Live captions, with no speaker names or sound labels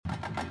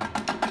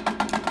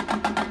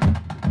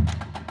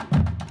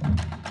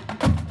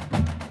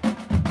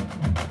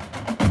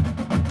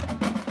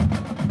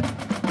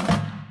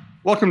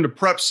Welcome to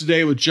Preps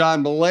Today with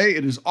John Millay.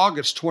 It is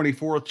August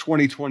 24th,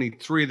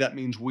 2023. That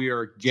means we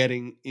are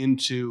getting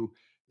into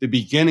the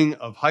beginning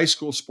of high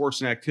school sports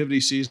and activity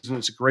season.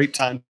 It's a great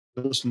time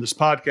to listen to this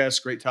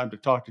podcast, great time to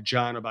talk to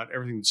John about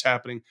everything that's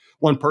happening.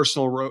 One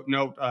personal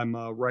note, I'm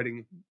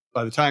writing,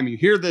 by the time you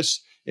hear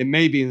this, it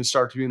may be in the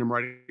Star Tribune. I'm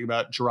writing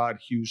about Gerard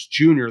Hughes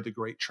Jr., the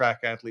great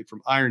track athlete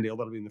from Irondale.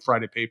 That'll be in the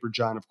Friday paper.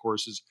 John, of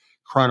course, has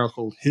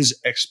chronicled his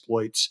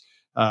exploits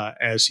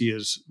as he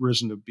has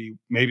risen to be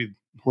maybe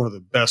one of the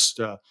best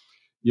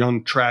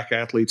young track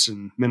athletes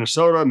in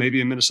Minnesota,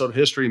 maybe in Minnesota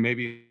history,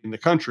 maybe in the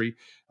country.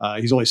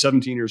 He's only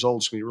 17 years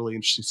old. It's going to be really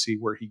interesting to see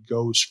where he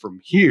goes from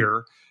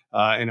here.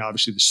 And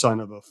obviously the son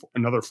of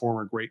another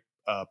former great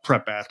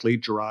prep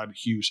athlete, Gerard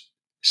Hughes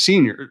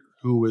Sr.,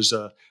 who was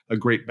a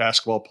great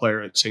basketball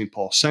player at St.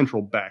 Paul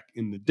Central back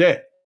in the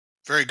day.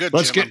 Very good,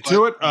 Let's Jim. get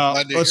to it.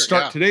 Let's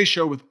start Yeah. today's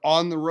show with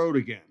On the Road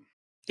Again.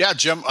 Yeah,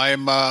 Jim,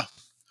 I'm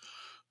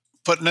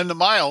putting in the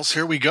miles.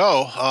 Here we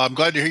go. I'm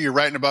glad to hear you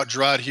writing about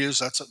Gerard Hughes.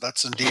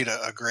 That's indeed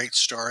a great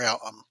story.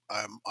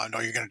 I know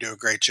you're going to do a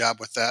great job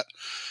with that.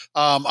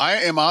 I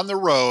am on the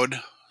road.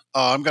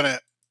 I'm going to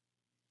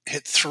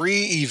hit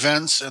 3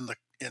 events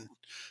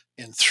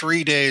in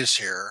 3 days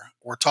here.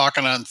 We're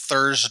talking on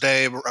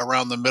Thursday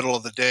around the middle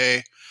of the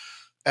day.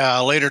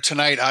 Later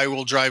tonight, I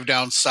will drive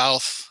down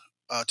south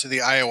to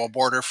the Iowa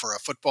border for a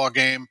football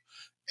game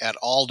at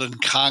Alden,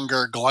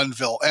 Conger,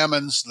 Glenville,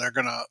 Emmons. They're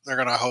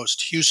gonna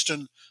host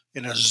Houston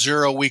in a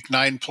 0-week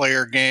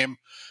 9-player game.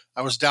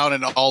 I was down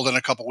in Alden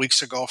a couple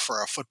weeks ago for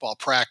a football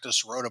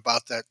practice. Wrote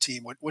about that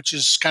team, which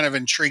is kind of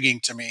intriguing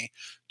to me.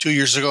 2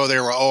 years ago, they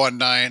were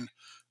 0-9.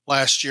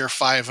 Last year,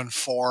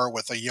 5-4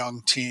 with a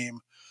young team.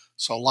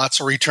 So lots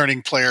of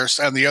returning players.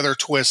 And the other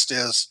twist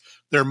is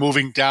they're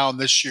moving down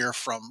this year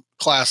from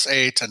Class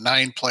A to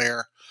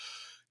 9-player.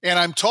 And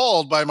I'm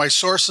told by my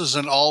sources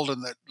in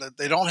Alden that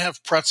they don't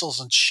have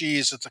pretzels and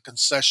cheese at the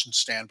concession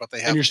stand, but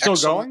they have. And you're still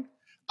going?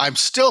 I'm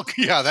still,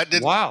 yeah. That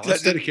didn't. Wow,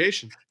 that's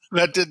dedication.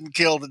 That didn't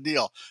kill the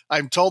deal.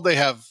 I'm told they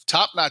have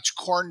top-notch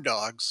corn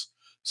dogs,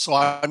 so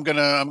I'm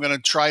gonna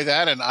try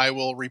that, and I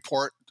will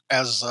report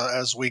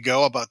as we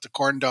go about the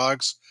corn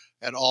dogs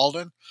at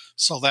Alden.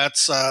 So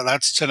that's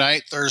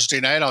tonight, Thursday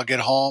night. I'll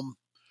get home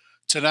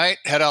tonight,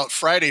 head out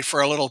Friday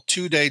for a little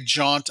 2-day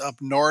jaunt up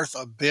north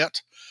a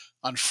bit.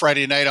 On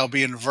Friday night, I'll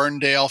be in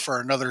Verndale for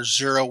another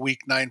 0-week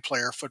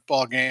 9-player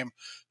football game.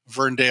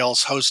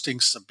 Verndale's hosting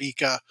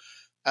Sabika.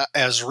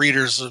 As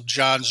readers of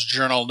John's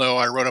Journal know,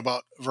 I wrote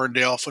about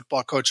Verndale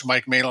football coach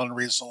Mike Malin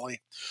recently.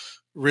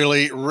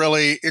 Really,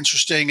 really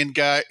interesting and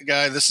guy.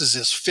 This is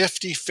his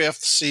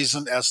 55th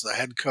season as the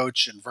head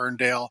coach in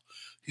Verndale.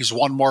 He's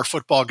won more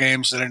football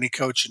games than any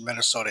coach in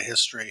Minnesota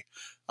history.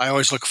 I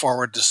always look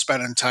forward to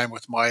spending time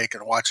with Mike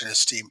and watching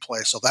his team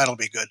play, so that'll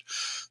be good.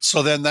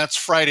 So then that's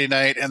Friday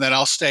night, and then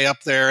I'll stay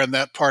up there in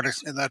that part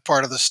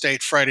of the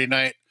state Friday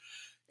night,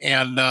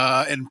 and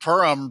in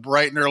Perham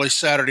bright and early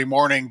Saturday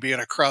morning, be at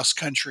a cross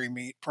country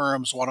meet.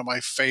 Perham's one of my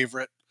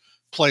favorite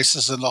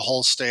places in the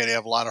whole state. I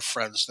have a lot of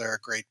friends there,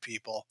 great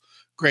people,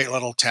 great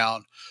little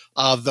town.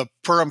 The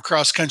Perham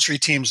cross country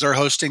teams, they're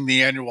hosting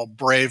the annual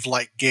Brave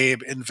Like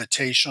Gabe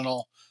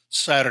Invitational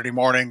Saturday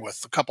morning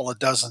with a couple of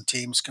dozen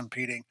teams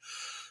competing.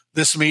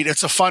 This meet,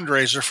 it's a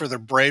fundraiser for the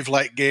Brave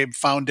Like Gabe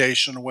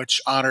Foundation,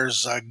 which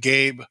honors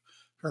Gabe.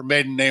 Her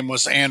maiden name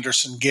was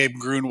Anderson, Gabe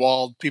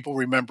Grunwald. People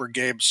remember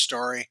Gabe's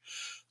story.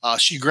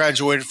 She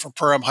graduated from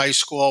Perham High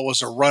School,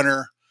 was a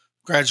runner,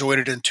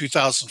 graduated in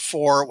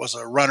 2004, was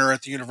a runner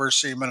at the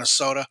University of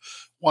Minnesota,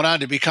 went on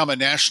to become a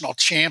national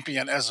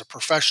champion as a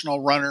professional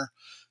runner.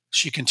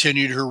 She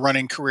continued her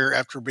running career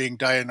after being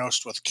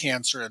diagnosed with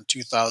cancer in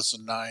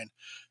 2009,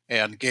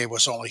 and Gabe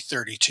was only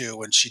 32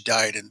 when she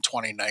died in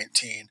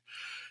 2019.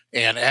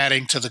 And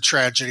adding to the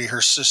tragedy,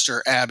 her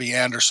sister, Abby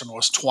Anderson,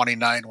 was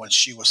 29 when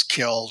she was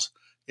killed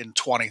in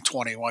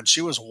 2021.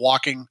 She was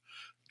walking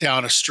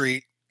down a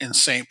street in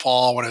St.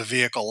 Paul when a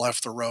vehicle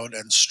left the road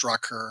and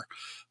struck her.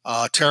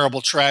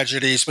 Terrible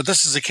tragedies. But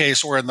this is a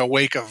case where in the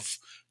wake of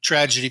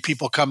tragedy,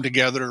 people come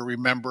together to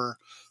remember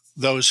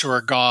those who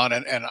are gone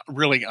and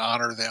really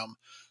honor them.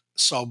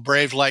 So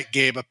Brave Like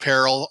Gabe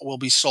apparel will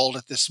be sold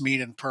at this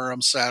meet in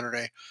Perham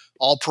Saturday.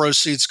 All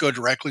proceeds go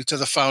directly to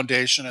the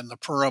foundation, and the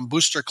Perham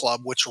Booster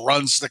Club, which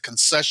runs the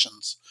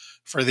concessions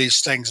for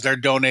these things, they're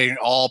donating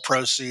all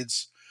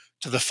proceeds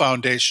to the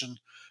foundation.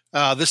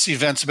 This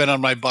event's been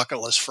on my bucket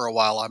list for a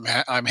while.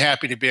 I'm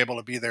happy to be able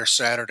to be there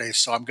Saturday.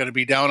 So I'm going to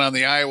be down on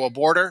the Iowa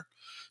border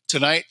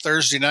tonight,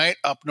 Thursday night,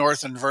 up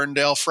north in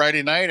Verndale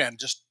Friday night, and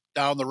just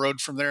down the road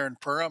from there in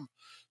Perham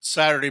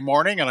Saturday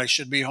morning. And I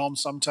should be home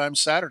sometime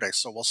Saturday.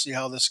 So we'll see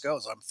how this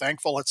goes. I'm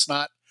thankful it's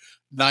not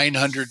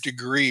 900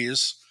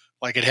 degrees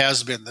like it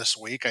has been this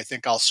week. I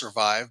think I'll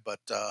survive, but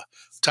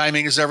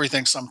timing is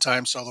everything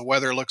sometimes. So the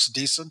weather looks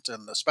decent,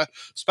 and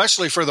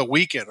especially for the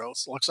weekend,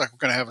 it looks like we're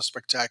going to have a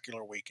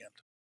spectacular weekend.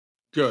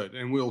 Good.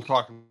 And we'll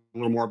talk a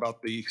little more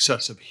about the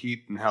excessive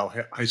heat and how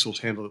high schools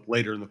handle it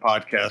later in the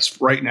podcast.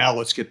 Right now,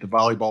 let's get to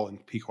volleyball in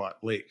Pequot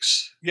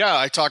Lakes. Yeah,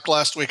 I talked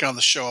last week on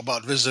the show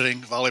about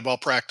visiting volleyball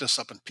practice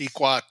up in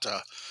Pequot.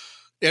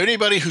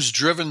 Anybody who's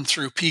driven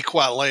through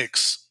Pequot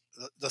Lakes,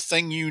 the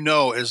thing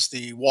is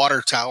the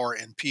water tower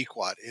in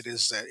Pequot.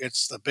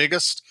 It's the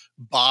biggest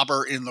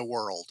bobber in the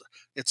world.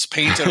 It's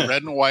painted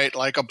red and white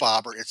like a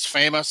bobber. It's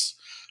famous.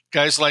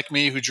 Guys like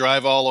me who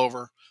drive all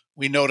over,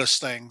 we notice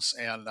things,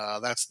 and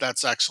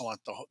that's excellent.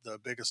 The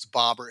biggest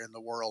bobber in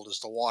the world is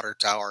the water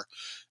tower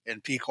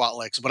in Pequot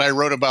Lakes. But I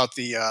wrote about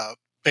the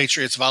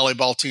Patriots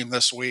volleyball team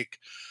this week.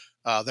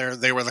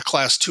 They were the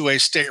Class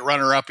 2A state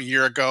runner-up a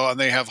year ago, and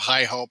they have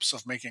high hopes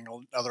of making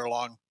another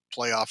long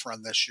playoff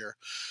run this year.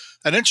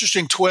 An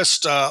interesting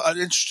twist, an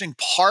interesting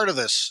part of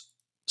this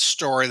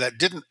story that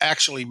didn't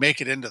actually make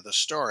it into the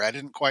story. I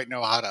didn't quite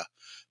know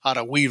how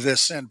to weave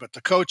this in, but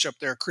the coach up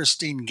there,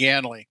 Christine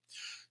Ganley,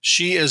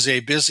 she is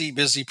a busy,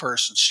 busy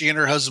person. She and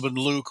her husband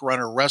Luke run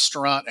a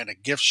restaurant and a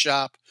gift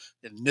shop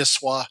in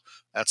Nisswa.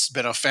 That's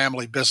been a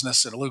family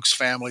business in Luke's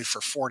family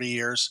for 40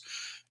 years.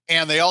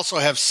 And they also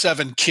have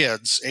 7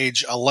 kids,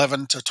 age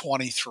 11 to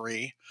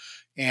 23.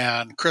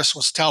 And Chris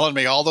was telling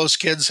me all those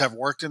kids have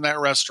worked in that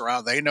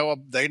restaurant. They know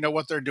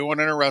what they're doing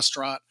in a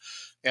restaurant.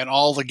 And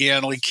all the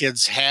Ganley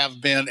kids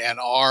have been and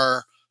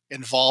are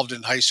involved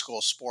in high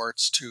school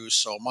sports too.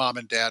 So mom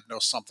and dad know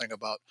something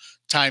about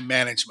time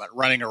management,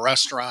 running a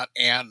restaurant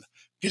and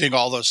getting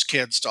all those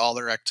kids to all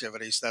their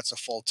activities. That's a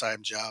full-time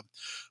job.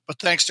 But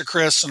thanks to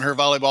Chris and her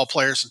volleyball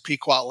players in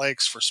Pequot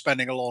Lakes for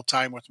spending a little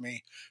time with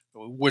me.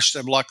 We wish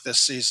them luck this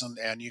season,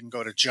 and you can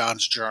go to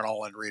John's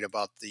Journal and read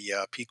about the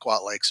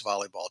Pequot Lakes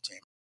volleyball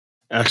team.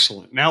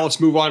 Excellent. Now let's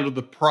move on to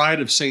the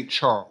Pride of St.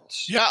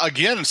 Charles. Yeah,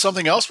 again,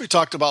 something else we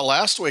talked about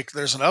last week.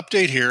 There's an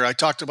update here. I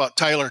talked about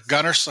Tyler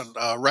Gunnarsson,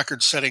 a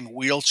record-setting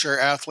wheelchair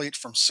athlete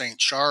from St.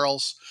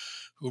 Charles,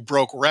 who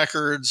broke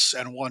records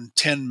and won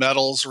 10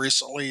 medals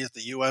recently at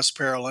the U.S.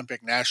 Paralympic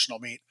National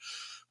Meet.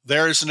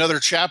 There is another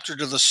chapter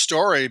to the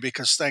story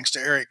because thanks to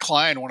Eric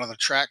Klein, one of the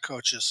track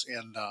coaches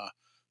in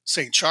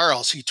St.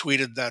 Charles, he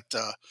tweeted that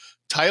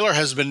Tyler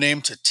has been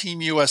named to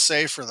Team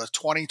USA for the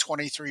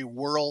 2023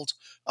 World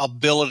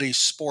Ability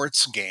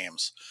Sports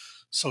Games.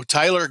 So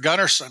Tyler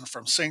Gunnarsson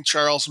from St.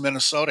 Charles,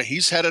 Minnesota,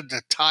 he's headed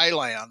to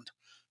Thailand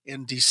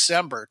in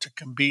December to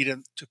compete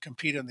in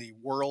the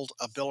World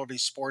Ability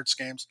Sports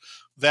Games.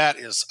 That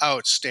is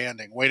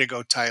outstanding. Way to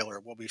go,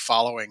 Tyler. We'll be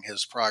following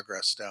his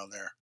progress down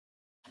there.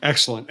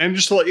 Excellent. And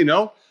just to let you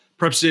know,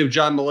 Representative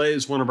John Millay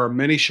is one of our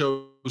many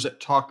shows at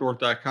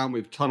talknorth.com. We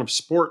have a ton of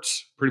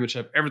sports, pretty much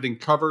have everything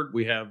covered.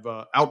 We have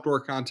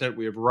outdoor content.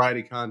 We have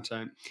variety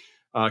content.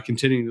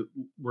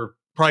 We're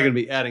probably going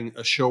to be adding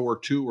a show or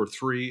 2 or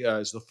 3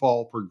 as the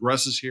fall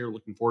progresses here.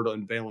 Looking forward to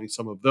unveiling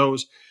some of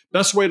those.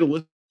 Best way to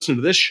listen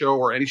to this show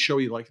or any show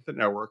you like at the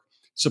network,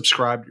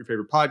 subscribe to your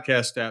favorite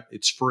podcast app.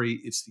 It's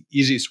free. It's the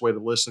easiest way to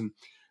listen.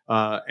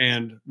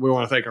 And we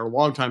want to thank our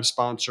longtime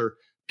sponsor,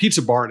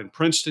 Pizza Barn in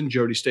Princeton.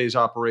 Jody stays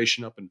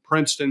operation up in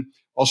Princeton.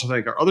 Also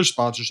thank our other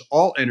sponsors,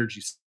 All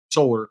Energy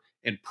Solar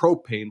and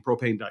Propane,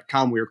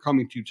 propane.com. We are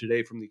coming to you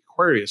today from the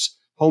Aquarius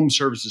Home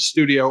Services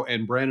Studio,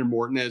 and Brandon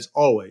Morton, as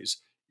always,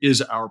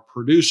 is our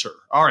producer.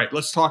 All right,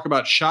 let's talk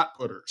about shot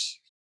putters.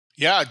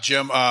 Yeah,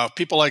 Jim,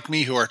 people like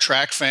me who are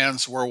track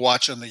fans, we're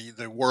watching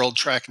the World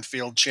Track and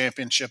Field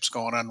Championships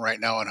going on right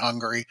now in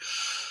Hungary.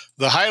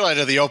 The highlight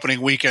of the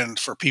opening weekend,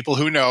 for people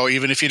who know,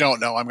 even if you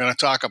don't know, I'm going to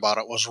talk about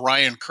it, was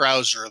Ryan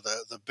Krauser,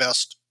 the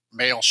best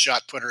male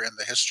shot putter in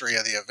the history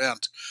of the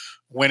event,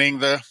 winning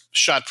the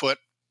shot put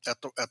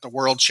at the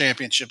World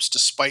Championships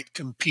despite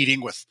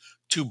competing with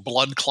 2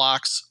 blood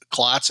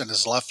clots in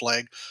his left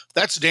leg.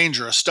 That's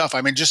dangerous stuff.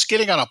 I mean, just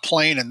getting on a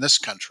plane in this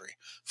country,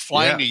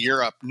 flying to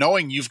Europe,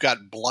 knowing you've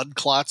got blood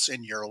clots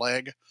in your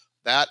leg,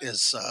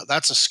 that's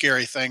a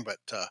scary thing. But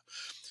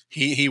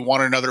he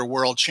won another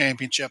world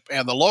championship.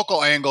 And the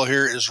local angle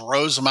here is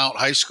Rosemount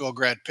High School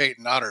grad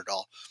Peyton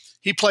Otterdahl.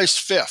 He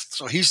placed 5th.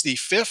 So he's the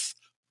 5th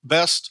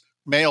best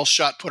male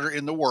shot putter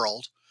in the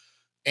world.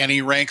 And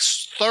he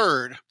ranks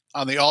 3rd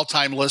on the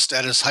all-time list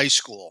at his high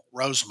school,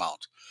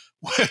 Rosemount,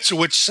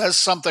 which says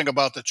something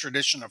about the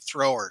tradition of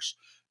throwers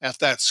at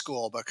that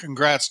school. But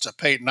congrats to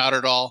Peyton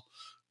Otterdahl,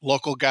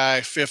 local guy,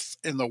 5th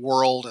in the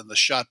world in the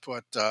shot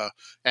put,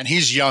 and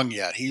he's young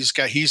yet. He's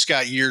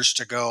got years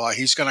to go.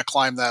 He's going to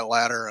climb that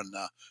ladder, and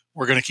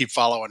we're going to keep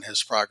following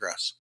his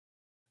progress.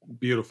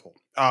 Beautiful.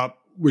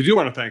 We do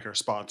want to thank our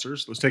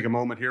sponsors. Let's take a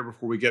moment here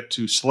before we get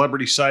to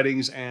celebrity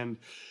sightings and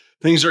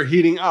things are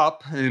heating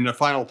up. And a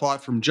final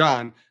thought from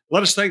John.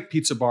 Let us thank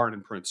Pizza Barn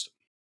in Princeton.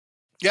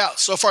 Yeah,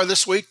 so far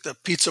this week, the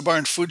Pizza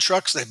Barn food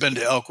trucks, they've been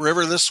to Elk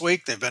River this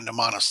week. They've been to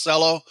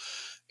Monticello.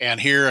 And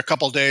here a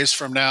couple days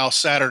from now,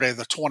 Saturday,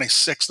 the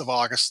 26th of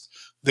August,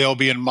 they'll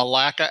be in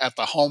Malacca at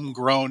the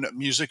Homegrown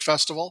Music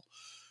Festival.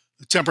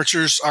 The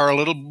temperatures are a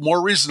little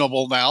more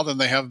reasonable now than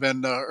they have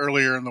been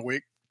earlier in the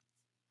week.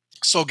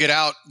 So get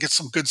out, get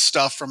some good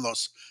stuff from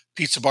those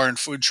Pizza Barn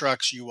food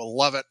trucks. You will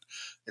love it.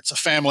 It's a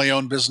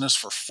family-owned business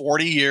for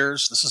 40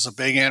 years. This is a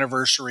big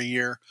anniversary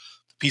year.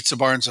 The Pizza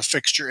Barn's a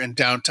fixture in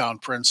downtown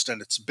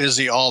Princeton. It's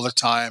busy all the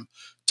time,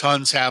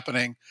 tons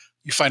happening.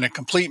 You find a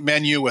complete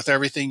menu with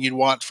everything you'd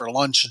want for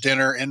lunch,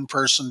 dinner,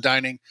 in-person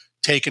dining,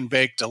 take and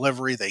bake,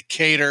 delivery. They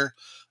cater.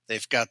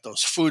 They've got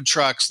those food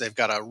trucks. They've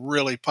got a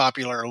really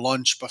popular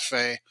lunch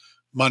buffet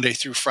Monday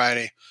through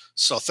Friday.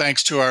 So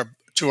thanks to our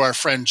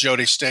friend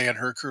Jody Stay and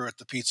her crew at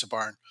the Pizza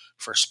Barn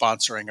for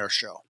sponsoring our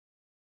show.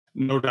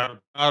 No doubt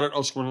about it.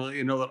 Also, want to let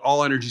you know that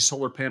all energy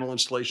solar panel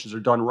installations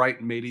are done right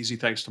and made easy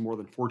thanks to more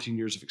than 14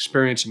 years of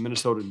experience in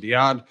Minnesota and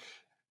beyond.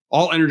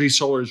 All Energy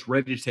Solar is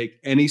ready to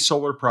take any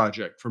solar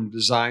project from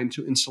design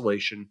to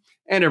installation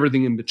and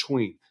everything in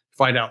between.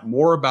 Find out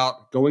more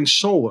about going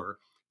solar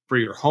for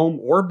your home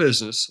or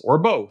business or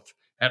both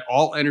at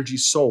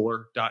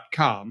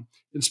allenergysolar.com,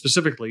 and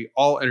specifically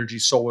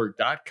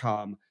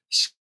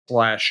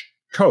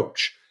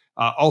allenergysolar.com/coach.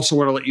 Also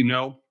want to let you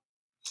know,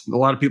 a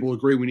lot of people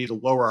agree we need to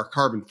lower our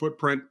carbon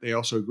footprint. They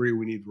also agree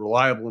we need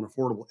reliable and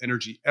affordable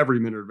energy every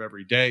minute of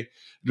every day. A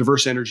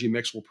diverse energy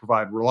mix will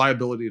provide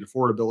reliability and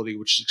affordability,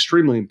 which is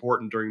extremely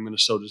important during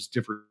Minnesota's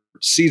different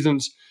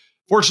seasons.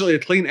 Fortunately, a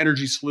clean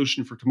energy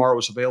solution for tomorrow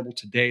is available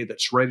today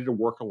that's ready to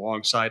work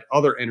alongside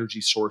other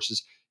energy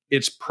sources.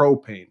 It's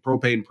propane.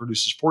 Propane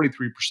produces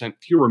 43%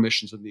 fewer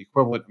emissions than the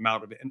equivalent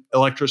amount of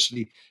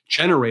electricity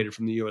generated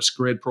from the U.S.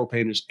 grid.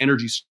 Propane is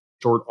energy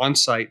stored on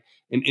site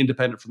and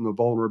independent from the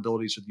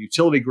vulnerabilities of the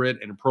utility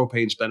grid, and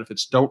propane's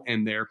benefits don't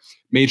end there.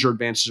 Major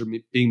advances are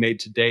being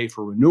made today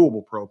for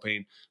renewable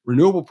propane.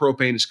 Renewable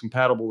propane is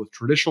compatible with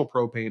traditional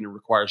propane and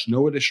requires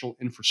no additional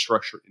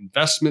infrastructure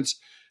investments.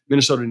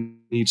 Minnesota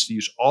needs to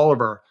use all of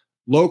our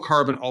low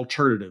carbon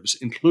alternatives,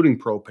 including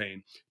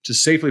propane, to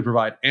safely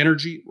provide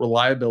energy,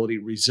 reliability,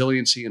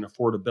 resiliency, and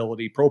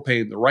affordability.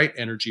 Propane, the right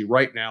energy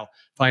right now.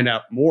 Find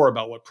out more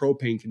about what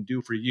propane can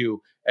do for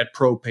you at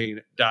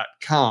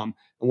propane.com.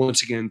 And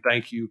once again,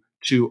 thank you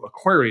to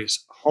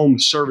Aquarius Home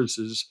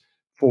Services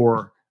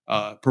for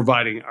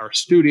providing our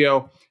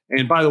studio.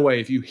 And by the way,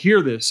 if you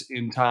hear this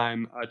in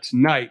time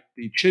tonight,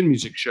 the Chin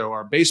Music Show,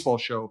 our baseball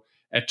show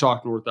at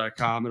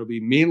talknorth.com, it'll be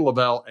me and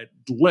Lavelle at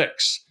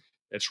Glicks.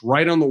 It's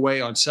right on the way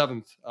on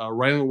 7th,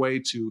 right on the way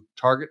to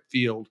Target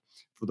Field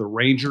for the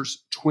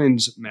Rangers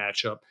Twins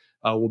matchup.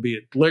 We'll be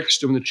at Glicks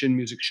doing the Chin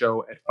Music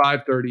Show at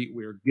 5:30.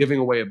 We are giving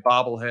away a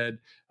bobblehead.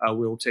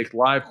 We will take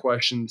live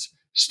questions.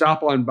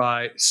 Stop on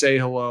by, say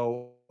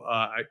hello.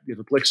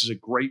 Glicks is a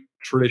great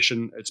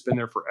tradition. It's been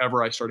there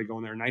forever. I started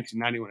going there in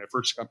 1990 when I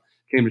first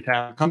came to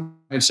town.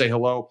 Come and say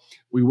hello.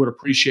 We would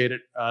appreciate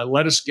it.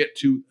 Let us get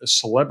to a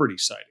celebrity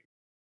sighting.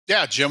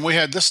 Yeah, Jim, we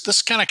had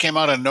this kind of came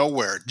out of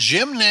nowhere.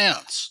 Jim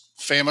Nance,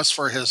 famous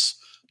for his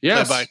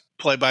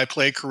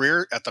play-by-play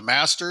career at the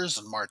Masters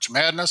and March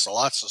Madness,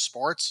 lots of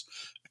sports,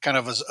 kind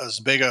of as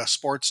big a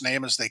sports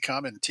name as they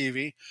come in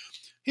TV.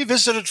 He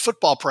visited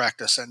football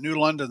practice at New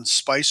London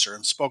Spicer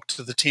and spoke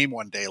to the team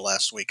one day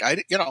last week.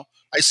 I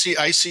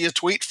see a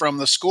tweet from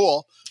the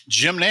school,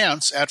 Jim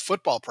Nance at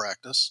football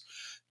practice,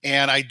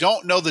 and I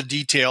don't know the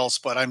details,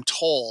 but I'm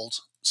told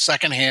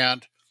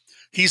secondhand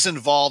he's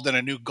involved in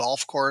a new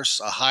golf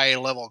course, a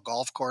high-level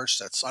golf course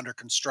that's under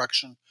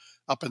construction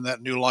up in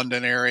that New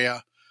London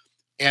area.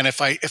 And if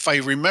I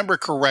remember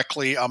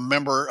correctly, a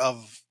member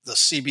of the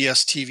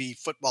CBS TV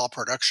football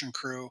production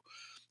crew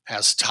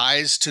has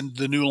ties to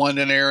the New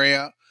London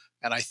area,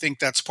 and I think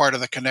that's part of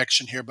the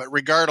connection here. But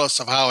regardless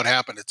of how it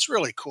happened, it's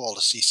really cool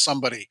to see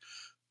somebody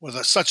with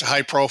such a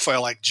high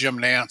profile like Jim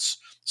Nance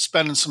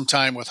spending some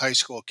time with high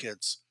school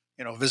kids,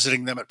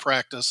 visiting them at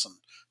practice and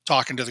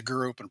talking to the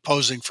group and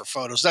posing for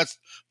photos.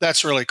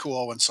 That's really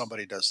cool when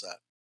somebody does that.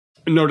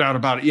 No doubt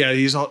about it. Yeah,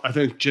 I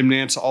think Jim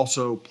Nance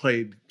also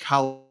played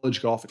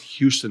college golf at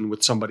Houston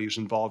with somebody who's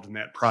involved in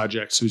that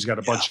project. So he's got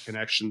a bunch of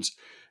connections.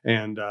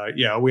 And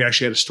we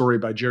actually had a story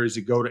by Jerry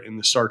Zagota in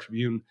the Star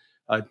Tribune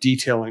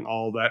detailing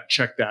all of that.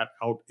 Check that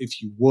out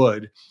if you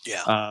would.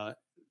 Yeah.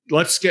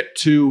 Let's get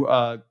to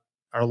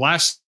our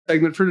last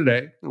segment for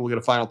today, and we'll get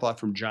a final thought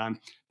from John.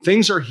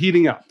 Things are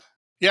heating up.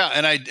 Yeah,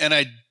 and I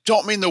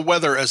don't mean the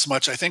weather as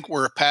much. I think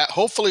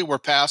hopefully we're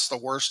past the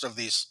worst of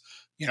these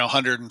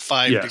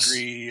 105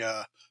 degree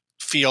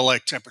feel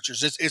like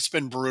temperatures. It's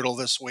been brutal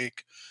this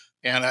week,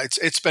 and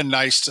it's been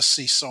nice to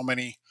see so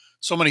many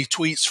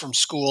tweets from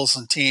schools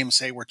and teams.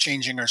 Hey, we're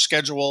changing our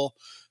schedule.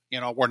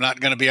 We're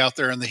not going to be out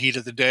there in the heat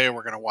of the day.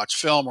 We're going to watch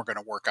film. We're going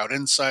to work out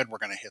inside. We're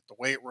going to hit the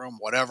weight room,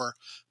 whatever.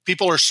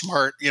 People are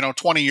smart.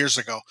 20 years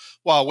ago,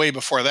 well, way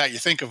before that, you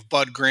think of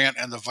Bud Grant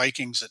and the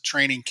Vikings at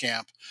training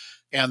camp,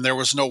 and there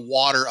was no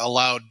water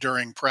allowed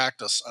during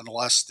practice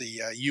unless the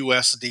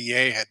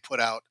USDA had put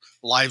out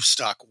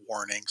livestock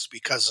warnings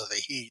because of the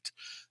heat.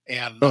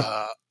 And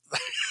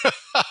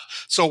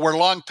so we're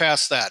long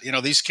past that.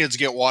 These kids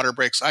get water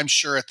breaks. I'm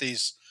sure at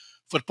these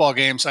football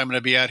games I'm going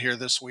to be at here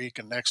this week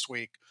and next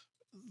week,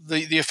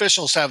 the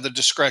officials have the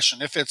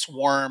discretion. If it's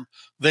warm,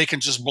 they can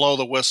just blow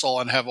the whistle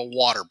and have a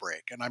water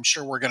break. And I'm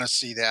sure we're going to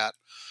see that.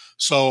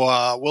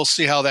 So we'll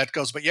see how that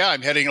goes. But yeah,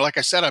 like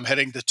I said, I'm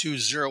heading to 2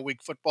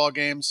 0-week football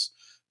games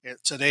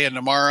today and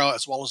tomorrow,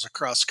 as well as a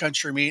cross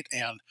country meet.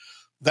 And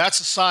that's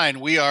a sign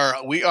we are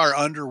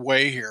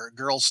underway here.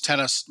 Girls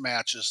tennis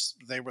matches,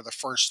 they were the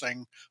first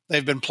thing.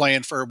 They've been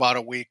playing for about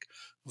a week.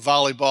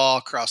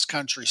 Volleyball, cross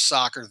country,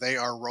 soccer, they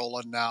are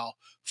rolling now.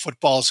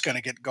 Football is going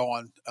to get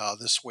going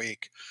this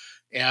week.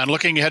 And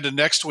looking ahead to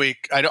next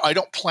week, I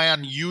don't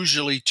plan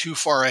usually too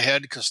far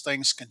ahead because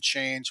things can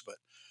change. But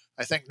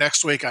I think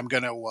next week I'm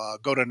going to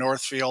go to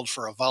Northfield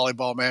for a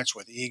volleyball match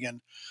with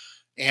Egan,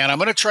 and I'm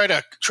going to try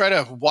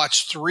to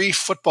watch 3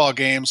 football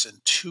games in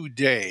 2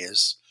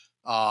 days.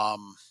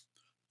 Um,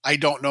 I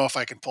don't know if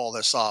I can pull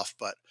this off,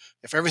 but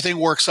if everything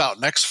works out,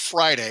 next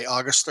Friday,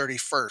 August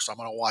 31st, I'm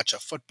going to watch a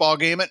football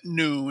game at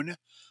noon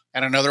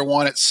and another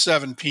one at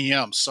 7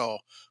 p.m. So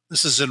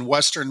this is in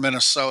western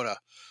Minnesota.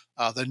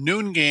 The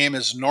noon game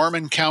is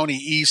Norman County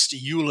East,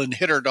 Ulen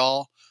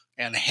Hitterdal,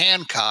 and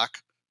Hancock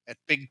at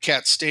Big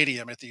Cat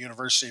Stadium at the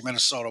University of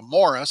Minnesota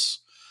Morris.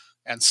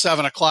 And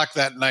 7 o'clock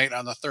that night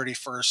on the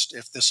 31st,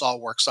 if this all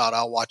works out,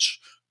 I'll watch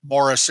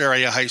Morris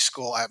Area High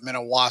School at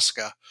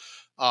Minnewaska.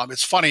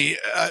 It's funny.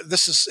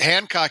 This is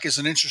Hancock is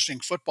an interesting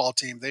football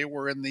team. They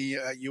were in the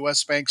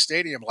U.S. Bank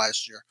Stadium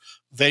last year.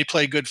 They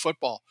play good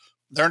football.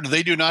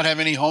 They do not have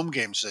any home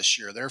games this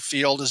year. Their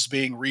field is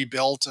being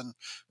rebuilt and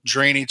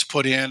drainage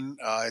put in.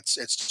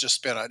 It's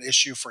just been an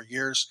issue for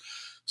years.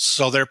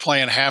 So they're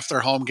playing half their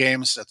home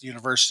games at the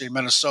University of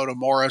Minnesota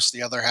Morris,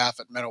 the other half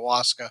at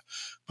Minnewaska.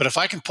 But if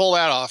I can pull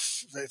that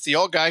off, if the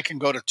old guy can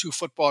go to 2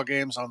 football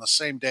games on the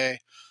same day,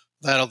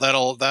 that'll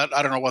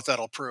I don't know what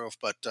that'll prove,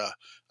 but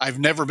I've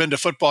never been to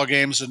football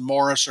games in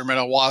Morris or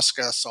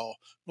Minnewaska, so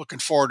looking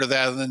forward to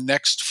that. And then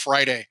next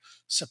Friday,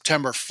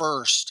 September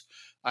 1st,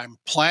 I'm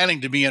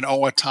planning to be in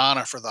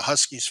Owatonna for the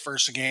Huskies'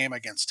 first game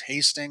against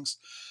Hastings.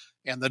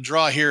 And the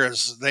draw here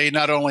is they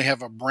not only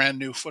have a brand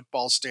new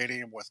football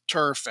stadium with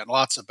turf and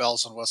lots of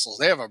bells and whistles,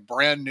 they have a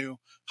brand new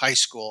high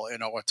school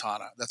in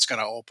Owatonna that's going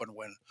to open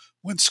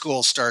when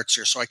school starts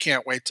here. So I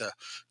can't wait to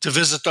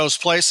visit those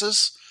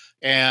places.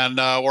 And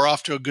we're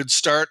off to a good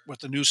start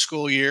with the new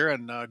school year,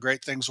 and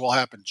great things will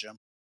happen, Jim.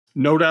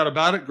 No doubt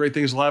about it. Great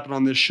things will happen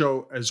on this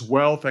show as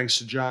well, thanks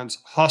to John's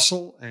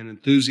hustle and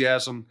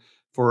enthusiasm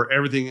for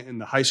everything in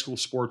the high school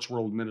sports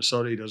world in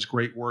Minnesota. He does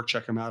great work.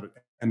 Check him out at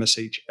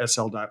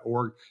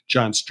mshsl.org,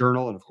 John's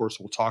journal. And of course,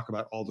 we'll talk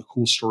about all the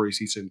cool stories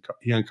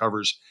he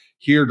uncovers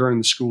here during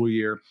the school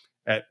year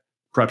at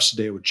Preps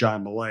Today with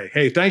John Millay.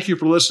 Hey, thank you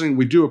for listening.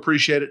 We do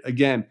appreciate it.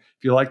 Again,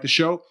 if you like the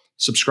show,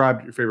 subscribe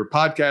to your favorite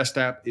podcast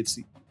app. It's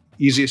the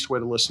easiest way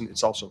to listen.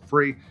 It's also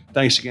free.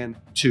 Thanks again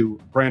to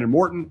Brandon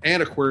Morton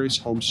and Aquarius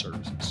Home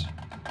Services.